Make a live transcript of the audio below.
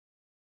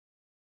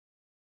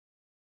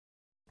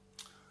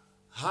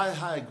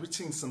Hi,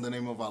 greetings in the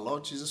name of our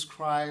Lord Jesus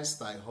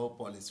Christ. I hope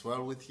all is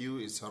well with you.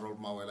 It's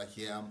Harold Mawela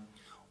here.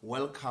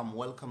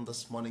 Welcome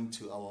this morning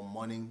to our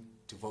morning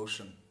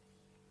devotion.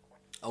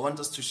 I want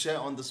us to share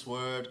on this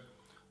word,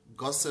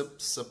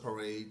 gossip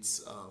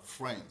separates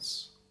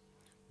friends.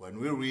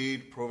 When we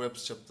read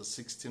Proverbs chapter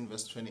 16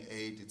 verse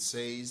 28, it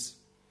says,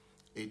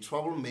 a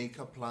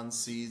troublemaker plants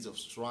seeds of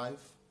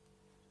strife.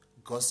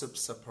 Gossip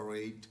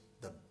separate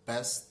the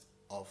best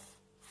of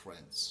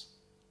friends.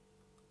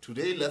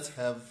 Today, let's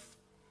have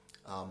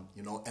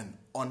an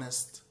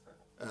honest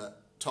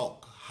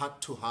talk,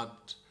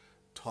 heart-to-heart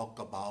talk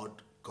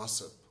about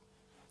gossip.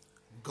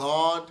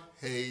 God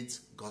hates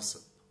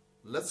gossip.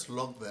 Let's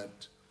lock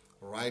that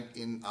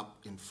up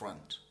in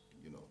front,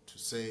 to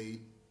say,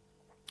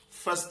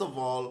 first of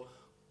all,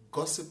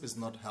 gossip is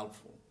not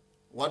helpful.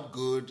 What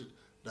good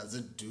does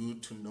it do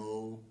to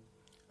know,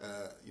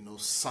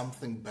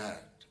 something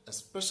bad,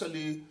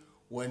 especially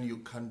when you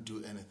can't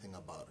do anything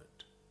about it?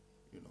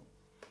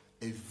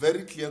 A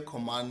very clear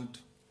command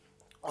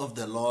of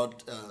the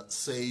Lord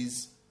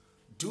says,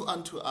 do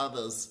unto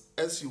others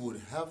as you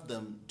would have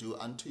them do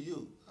unto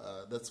you.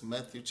 That's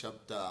Matthew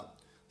chapter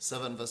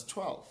 7 verse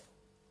 12.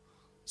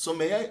 So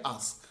may I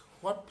ask,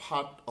 what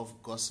part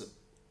of gossip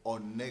or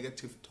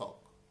negative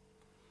talk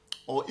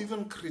or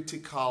even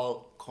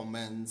critical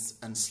comments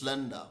and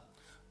slander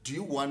do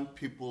you want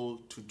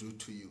people to do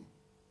to you?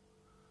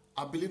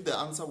 I believe the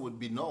answer would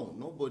be no.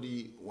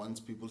 Nobody wants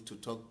people to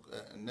talk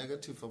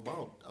negative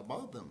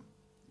about them.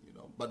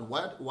 But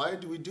why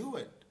do we do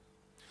it?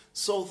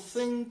 So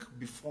think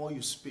before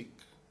you speak.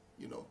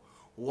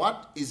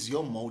 What is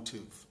your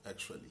motive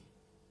actually?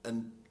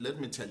 And let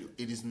me tell you,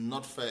 it is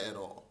not fair at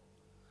all.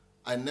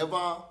 I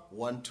never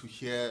want to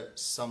hear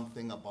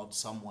something about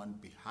someone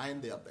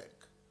behind their back.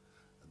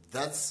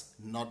 That's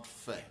not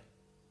fair.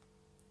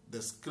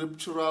 The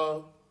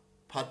scriptural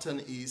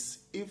pattern is,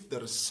 if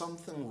there is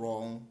something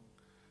wrong,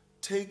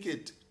 take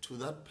it to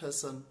that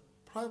person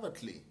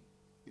privately.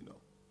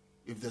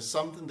 If there's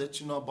something that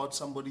you know about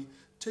somebody,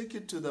 take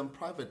it to them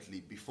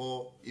privately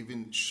before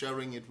even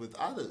sharing it with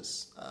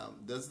others.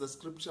 That's the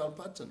scriptural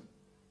pattern.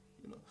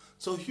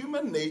 So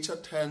human nature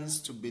tends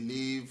to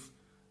believe,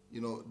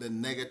 the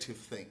negative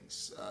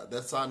things.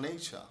 That's our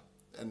nature.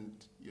 And,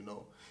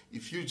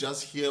 if you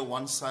just hear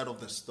one side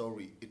of the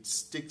story, it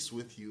sticks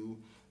with you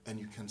and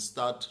you can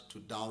start to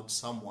doubt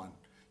someone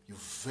you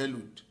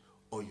valued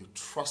or you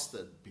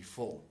trusted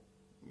before.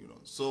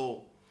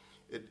 So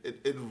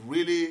it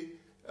really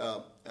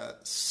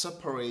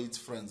separates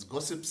friends.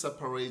 Gossip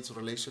separates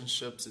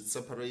relationships. It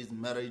separates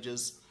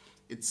marriages.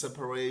 It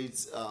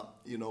separates,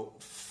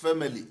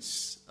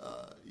 families.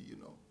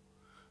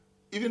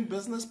 Even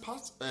business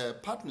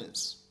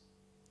partners.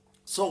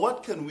 So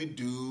what can we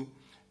do,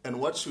 and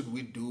what should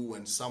we do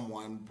when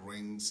someone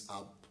brings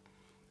up,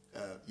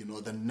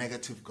 the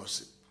negative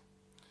gossip?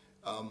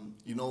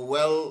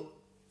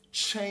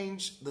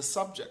 Change the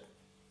subject.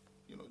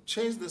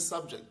 Change the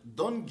subject.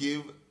 Don't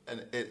give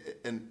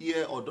an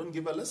ear or don't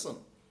give a listen.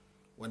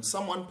 When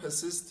someone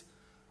persists,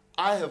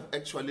 I have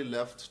actually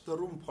left the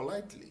room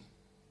politely.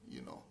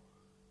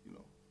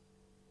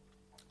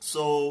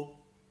 So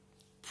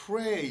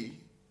pray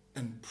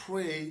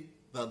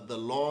that the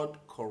Lord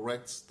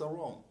corrects the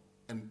wrong,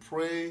 and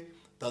pray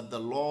that the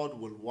Lord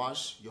will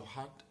wash your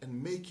heart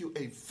and make you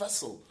a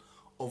vessel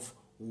of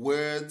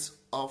words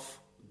of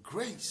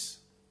grace,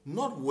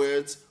 not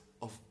words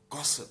of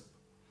gossip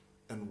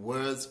and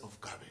words of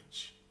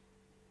garbage.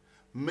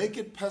 Make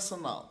it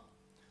personal.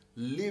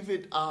 Leave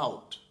it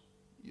out.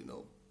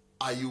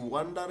 Are you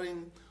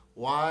wondering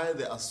why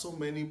there are so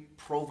many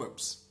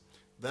proverbs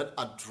that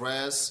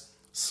address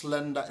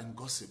slander and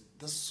gossip?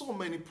 There's so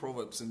many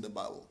proverbs in the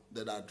Bible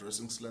that are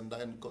addressing slander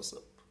and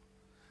gossip.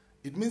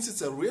 It means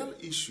it's a real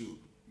issue.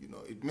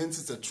 It means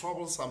it's a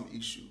troublesome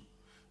issue.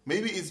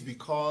 Maybe it's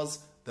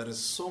because there is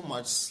so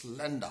much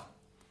slander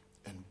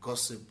and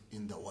gossip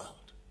in the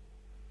world.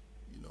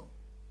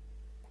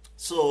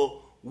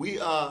 So we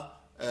are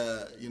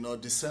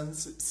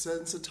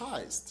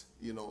desensitized.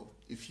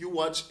 If you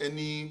watch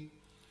any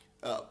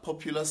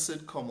popular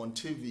sitcom on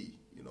TV,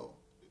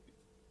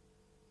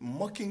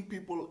 mocking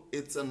people,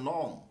 it's a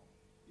norm.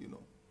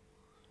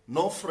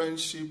 No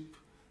friendship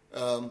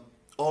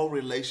or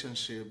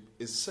relationship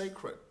is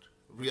sacred.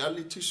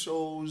 Reality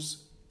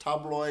shows,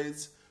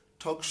 tabloids,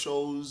 talk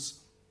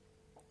shows,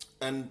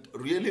 and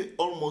really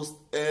almost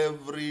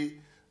every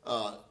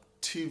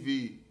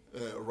TV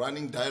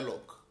running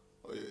dialogue,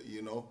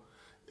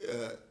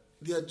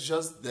 they are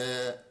just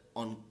there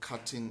on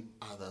cutting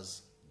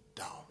others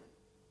down.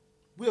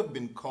 We have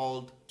been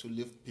called to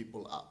lift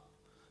people up,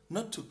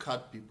 not to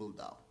cut people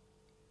down.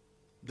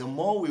 The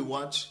more we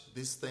watch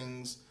these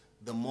things,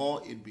 the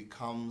more it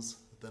becomes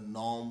the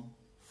norm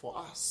for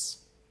us.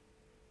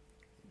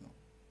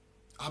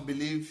 I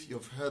believe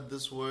you've heard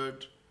this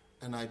word,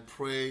 and I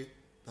pray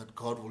that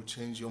God will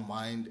change your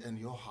mind and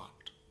your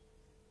heart.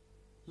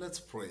 Let's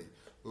pray.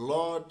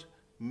 Lord,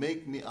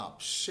 make me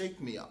up,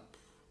 shake me up.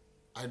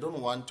 I don't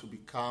want to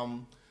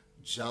become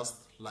just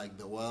like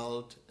the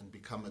world and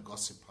become a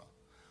gossiper.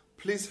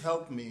 Please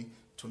help me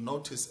to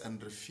notice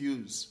and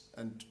refuse,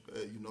 and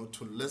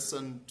to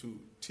listen to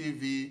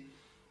TV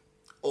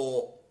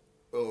or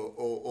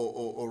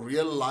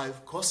real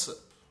life gossip.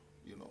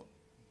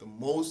 The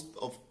most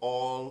of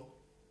all,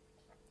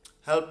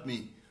 help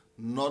me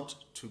not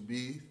to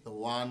be the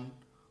one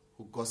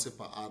who gossip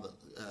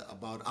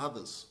about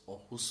others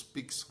or who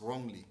speaks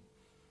wrongly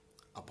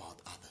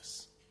about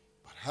others.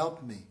 But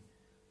help me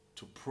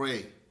to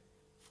pray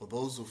for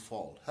those who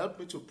fall. Help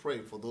me to pray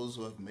for those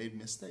who have made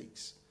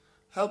mistakes.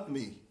 Help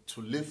me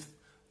to lift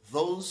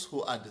those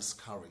who are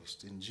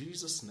discouraged. In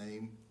Jesus'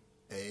 name,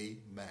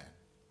 amen.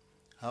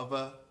 Have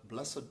a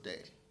blessed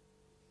day.